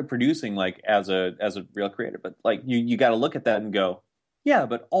he started producing like as a real creator, but like you got to look at that and go, yeah,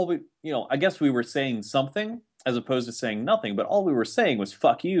 but I guess we were saying something as opposed to saying nothing, but all we were saying was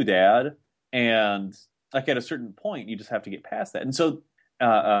 "fuck you, Dad," and like at a certain point, you just have to get past that. And so,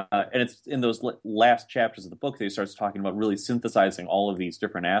 and it's in those last chapters of the book that he starts talking about really synthesizing all of these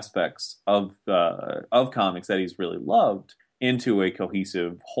different aspects of comics that he's really loved into a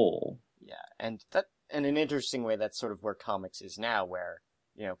cohesive whole. Yeah, and in an interesting way, that's sort of where comics is now, where,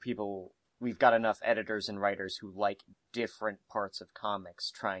 we've got enough editors and writers who like different parts of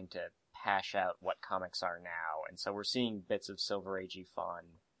comics trying to hash out what comics are now. And so we're seeing bits of Silver Agey fun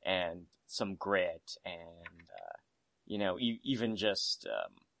and some grit and, even just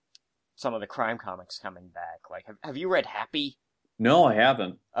some of the crime comics coming back. Like, have you read Happy? No, I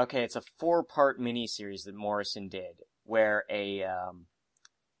haven't. Okay, it's a 4-part miniseries that Morrison did, where a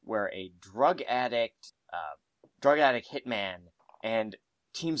drug addict hitman and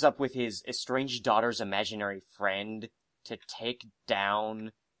teams up with his estranged daughter's imaginary friend to take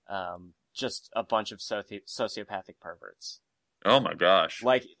down just a bunch of sociopathic perverts. Oh my gosh!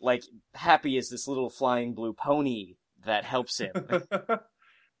 Like Happy is this little flying blue pony that helps him.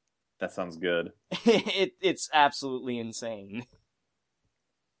 That sounds good. It's absolutely insane.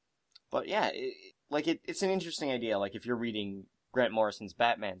 But yeah, it's an interesting idea. Like, if you're reading Grant Morrison's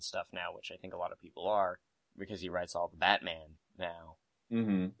Batman stuff now, which I think a lot of people are, because he writes all the Batman now.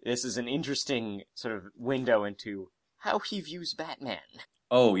 Mm-hmm. This is an interesting sort of window into how he views Batman.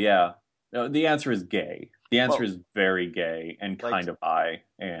 Oh, yeah. No, the answer is gay. The answer is very gay and kind of high.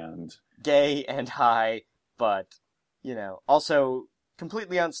 And gay and high, but, also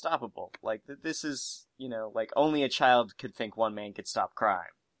completely unstoppable. Like, this is, only a child could think one man could stop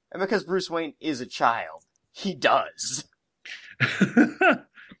crime. And because Bruce Wayne is a child, he does.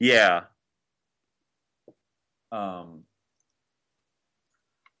 Yeah.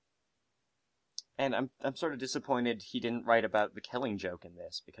 And I'm sort of disappointed he didn't write about the Killing Joke in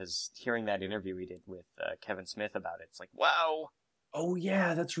this, because hearing that interview he did with Kevin Smith about it, it's like, wow! Oh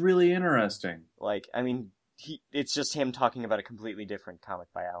yeah, that's really interesting. Like, I mean, it's just him talking about a completely different comic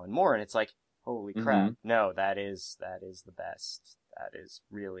by Alan Moore, and it's like, holy crap, no, that is the best. That is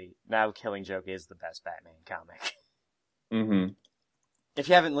really... Now Killing Joke is the best Batman comic. Mm-hmm. If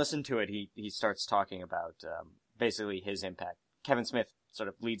you haven't listened to it, he starts talking about basically his impact. Kevin Smith sort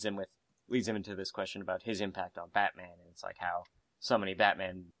of leads him into this question about his impact on Batman, and it's like how so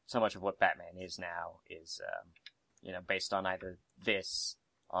much of what Batman is now is, based on either this,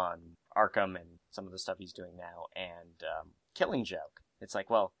 on Arkham and some of the stuff he's doing now, and Killing Joke. It's like,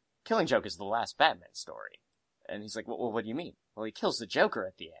 well, Killing Joke is the last Batman story. And he's like, well, what do you mean? Well, he kills the Joker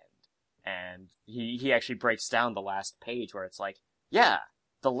at the end. And he actually breaks down the last page where it's like, yeah,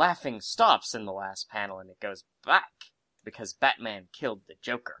 the laughing stops in the last panel and it goes back because Batman killed the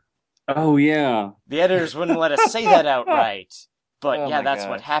Joker. Oh, yeah. The editors wouldn't let us say that outright. But that's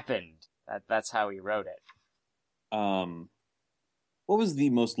what happened. That's how he wrote it. What was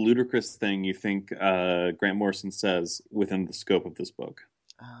the most ludicrous thing you think Grant Morrison says within the scope of this book?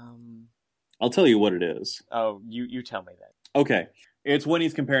 I'll tell you what it is. Oh, you tell me that. Okay. It's when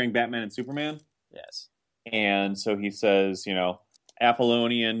he's comparing Batman and Superman. Yes. And so he says,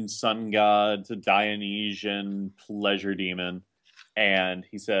 Apollonian sun god to Dionysian pleasure demon. And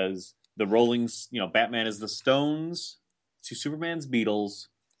he says Batman is the Stones to Superman's Beatles.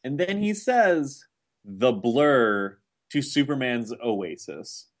 And then he says the Blur to Superman's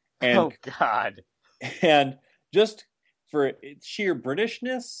Oasis. And, oh, God. And just for sheer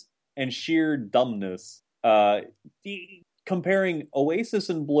Britishness and sheer dumbness, comparing Oasis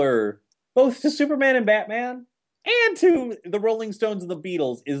and Blur both to Superman and Batman and to the Rolling Stones and the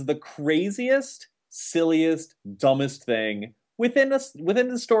Beatles is the craziest, silliest, dumbest thing within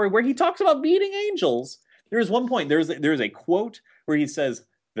the story where he talks about beating angels. There's one point, there's a quote where he says,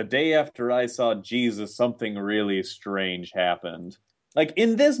 "The day after I saw Jesus, something really strange happened." Like,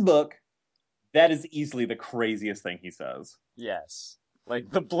 in this book, that is easily the craziest thing he says. Yes.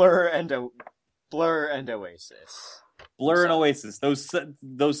 Like the Blur and Oasis. Blur and Oasis,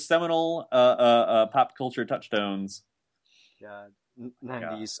 those seminal pop culture touchstones. God,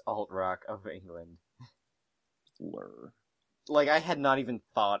 90s alt rock of England. Blur. Like, I had not even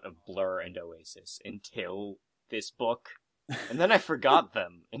thought of Blur and Oasis until this book, and then I forgot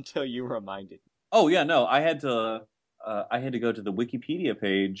them until you reminded me. Oh yeah, no, I had to go to the Wikipedia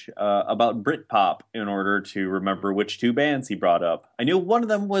page about Britpop in order to remember which two bands he brought up. I knew one of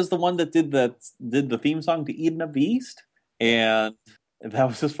them was the one that did the theme song to Eden of the East, and that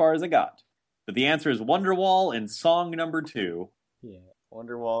was as far as I got. But the answer is Wonderwall and song number 2. Yeah,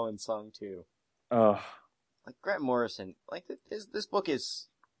 Wonderwall and song 2. Ugh. Like, Grant Morrison, like, this book is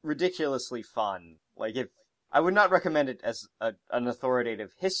ridiculously fun. Like, I would not recommend it as an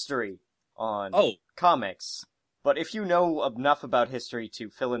authoritative history on comics. But if you know enough about history to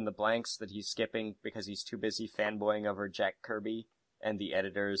fill in the blanks that he's skipping because he's too busy fanboying over Jack Kirby and the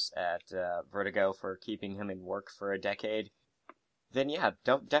editors at Vertigo for keeping him in work for a decade, then yeah,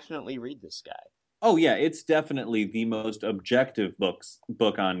 definitely read this guy. Oh yeah, it's definitely the most objective book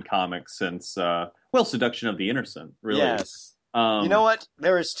on comics since Seduction of the Innocent. Really, yes. You know what?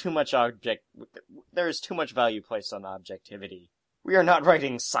 There is too much value placed on objectivity. We are not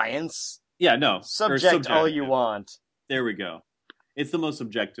writing science. Yeah, no. Subject all you want. There we go. It's the most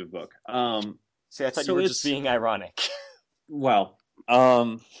subjective book. See, I thought you were just being ironic. Well,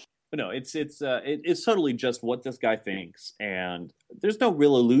 But no, it's totally just what this guy thinks, and there's no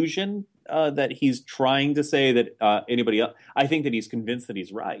real illusion that he's trying to say that anybody else. I think that he's convinced that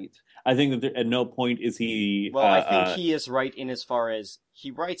he's right. I think that at no point is he. Well, I think he is right in as far as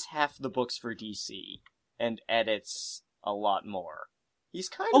he writes half the books for DC and edits a lot more. He's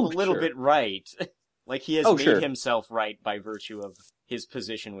kind of a little bit right. Like, he has made himself right by virtue of his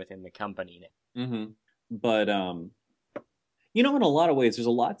position within the company now. Mm-hmm. But, in a lot of ways, there's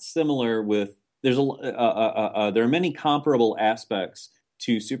a lot similar with... there are many comparable aspects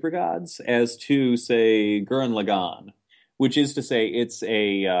to Supergods as to, say, Gurren Lagann, which is to say it's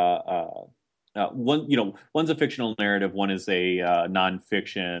one's a fictional narrative, one is a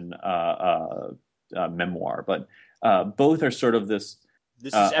nonfiction memoir, but both are sort of this...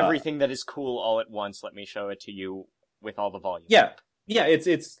 This is everything that is cool all at once. Let me show it to you with all the volumes. Yeah, yeah.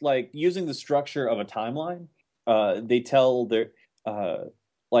 It's like using the structure of a timeline. They tell their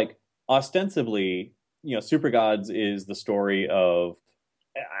ostensibly, Supergods is the story of...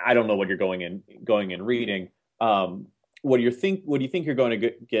 I don't know what you're going and reading. What do you think you're going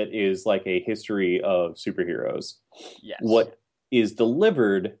to get is like a history of superheroes. Yes. What is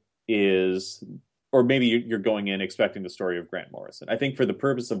delivered is... or maybe you're going in expecting the story of Grant Morrison. I think for the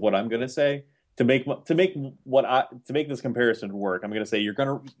purpose of what I'm going to say, to make this comparison work, I'm going to say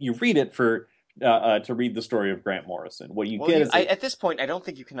you read it to read the story of Grant Morrison. What you get is at this point, I don't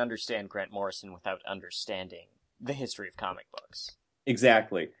think you can understand Grant Morrison without understanding the history of comic books.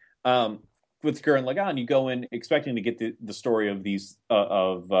 Exactly. With Gurren Lagann, you go in expecting to get the story of these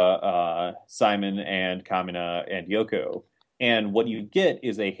of Simon and Kamina and Yoko, and what you get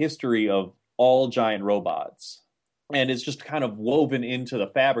is a history of all giant robots, and it's just kind of woven into the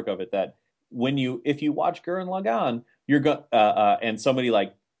fabric of it that if you watch Gurren Lagann, and somebody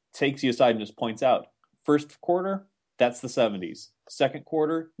like takes you aside and just points out, first quarter, that's the 70s, second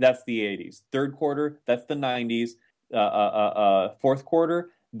quarter, that's the 80s, third quarter, that's the 90s, fourth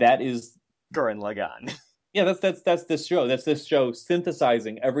quarter, that is Gurren Lagann. Yeah, that's this show. That's this show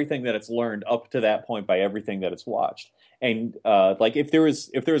synthesizing everything that it's learned up to that point by everything that it's watched. And like if there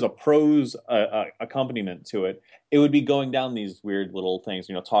was a prose accompaniment to it, it would be going down these weird little things,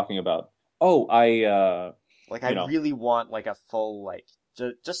 talking about, I really want like a full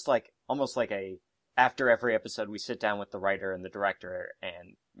just like almost like after every episode we sit down with the writer and the director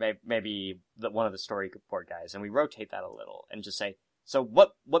and maybe one of the storyboard guys, and we rotate that a little and just say, so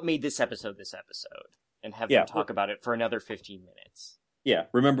what made this episode? And have them talk about it for another 15 minutes. Yeah.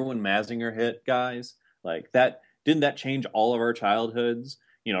 Remember when Mazinger hit, guys? Like that, didn't that change all of our childhoods?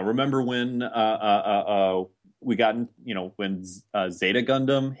 Remember when we got, when Zeta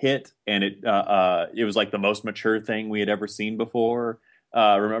Gundam hit and it was like the most mature thing we had ever seen before.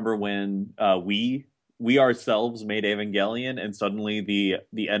 Remember when we ourselves made Evangelion and suddenly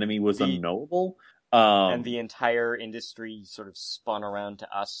the enemy was unknowable? And the entire industry sort of spun around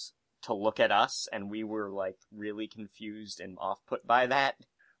to us to look at us, and we were like really confused and off-put by that.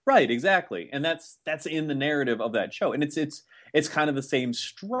 Right, exactly. And that's in the narrative of that show. And it's kind of the same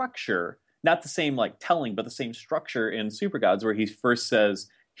structure, not the same like telling, but the same structure in Supergods, where he first says,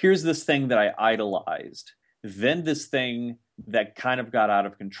 here's this thing that I idolized. Then this thing that kind of got out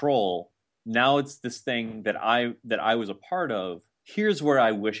of control. Now it's this thing that I was a part of. Here's where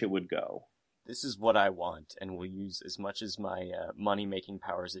I wish it would go. This is what I want, and will use as much as my money-making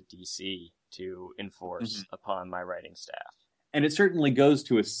powers at DC to enforce upon my writing staff. And it certainly goes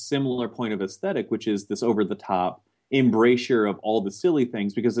to a similar point of aesthetic, which is this over-the-top embrasure of all the silly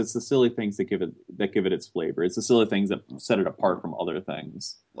things, because it's the silly things that give it its flavor. It's the silly things that set it apart from other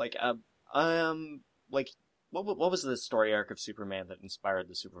things. What was the story arc of Superman that inspired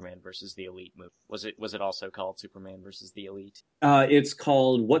the Superman versus the Elite movie? Was it also called Superman versus the Elite? It's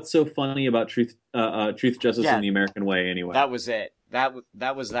called What's So Funny About Truth, Justice, and the American Way. Anyway, that was it. That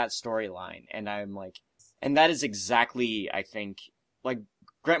was that storyline, and I'm like, and that is exactly, I think, like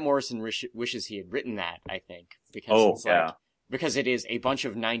Grant Morrison wishes he had written that. I think because it is a bunch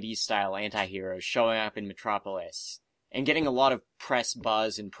of '90s style anti-heroes showing up in Metropolis and getting a lot of press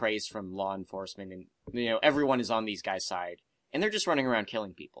buzz and praise from law enforcement, and everyone is on these guys' side, and they're just running around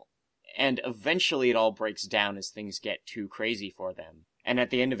killing people. And eventually it all breaks down as things get too crazy for them. And at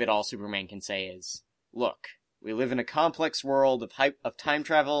the end of it, all Superman can say is, look, we live in a complex world of time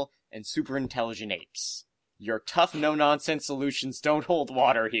travel and super intelligent apes. Your tough, no-nonsense solutions don't hold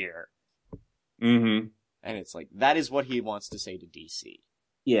water here. Mm-hmm. And it's like, that is what he wants to say to DC.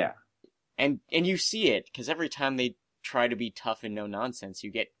 Yeah. And you see it, because every time they try to be tough and no-nonsense, you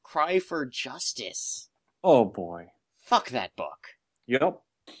get Cry for Justice. Oh, boy. Fuck that book. Yep.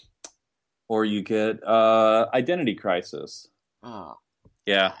 Or you get Identity Crisis. Oh.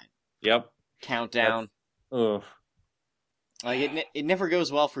 Yeah. God. Yep. Countdown. Ugh. Like it never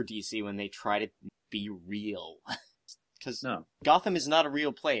goes well for DC when they try to be real. Because Gotham is not a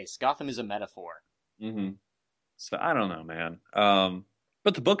real place. Gotham is a metaphor. Mm-hmm. So I don't know, man.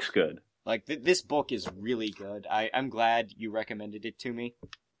 But the book's good. Like, this book is really good. I'm glad you recommended it to me.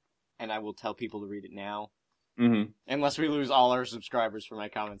 And I will tell people to read it now. Mm-hmm. Unless we lose all our subscribers for my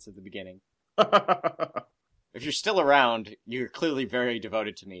comments at the beginning. If you're still around, you're clearly very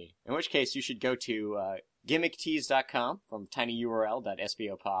devoted to me. In which case, you should go to gimmicktees.com from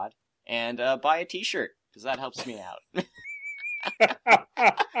tinyurl.sbopod and buy a t-shirt, because that helps me out.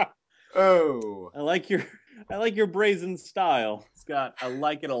 Oh. I like your brazen style, Scott. I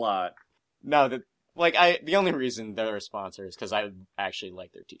like it a lot. No, the only reason they're a sponsor is because I actually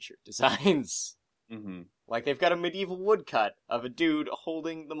like their t-shirt designs. Mm-hmm. Like, they've got a medieval woodcut of a dude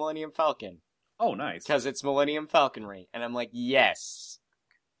holding the Millennium Falcon. Oh, nice. Because it's Millennium Falconry. And I'm like, yes.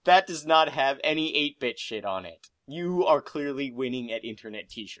 That does not have any 8-bit shit on it. You are clearly winning at internet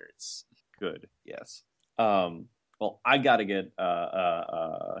t-shirts. Good, yes. Well, I gotta get,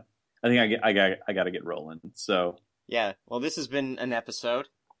 I think I gotta get rolling, so. Yeah, well, this has been an episode.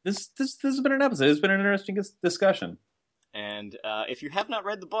 This has been an episode. It's been an interesting discussion. And, if you have not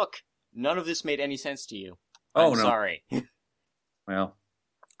read the book, none of this made any sense to you. I'm no. Sorry. Well.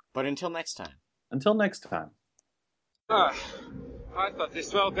 But until next time. Until next time. I thought they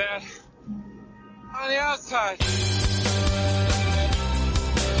smelled bad on the outside.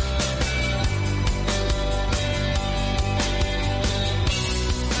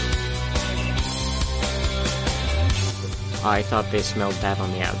 I Thought They Smelled Bad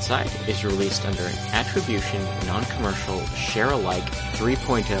on the Outside is released under an attribution, non-commercial, share-alike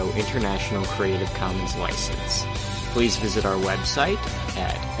 3.0 International Creative Commons license. Please visit our website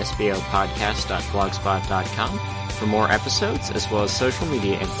at sbopodcast.blogspot.com for more episodes as well as social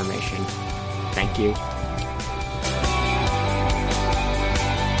media information. Thank you.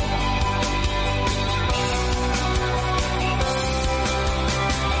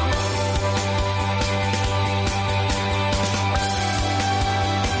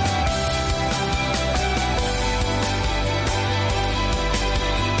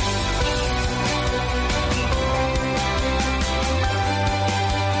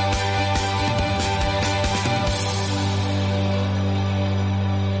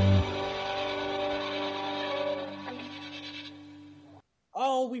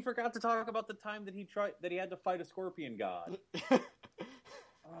 We forgot to talk about the time that he had to fight a scorpion god.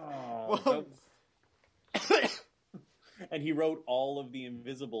 And he wrote all of the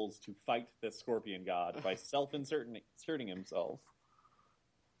invisibles to fight the scorpion god by self-inserting himself.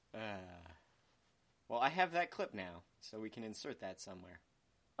 Well, I have that clip now, so we can insert that somewhere.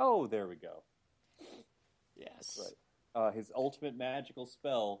 Oh, there we go. Yes. That's right. His ultimate magical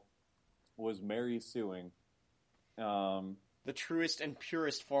spell was Mary Suing. The truest and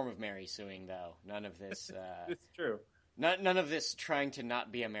purest form of Mary Suing, though. None of this... It's true. None of this trying to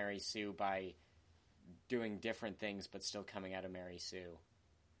not be a Mary Sue by doing different things but still coming out of Mary Sue.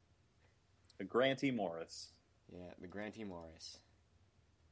 The Grantee Morris. Yeah, the Grantee Morris.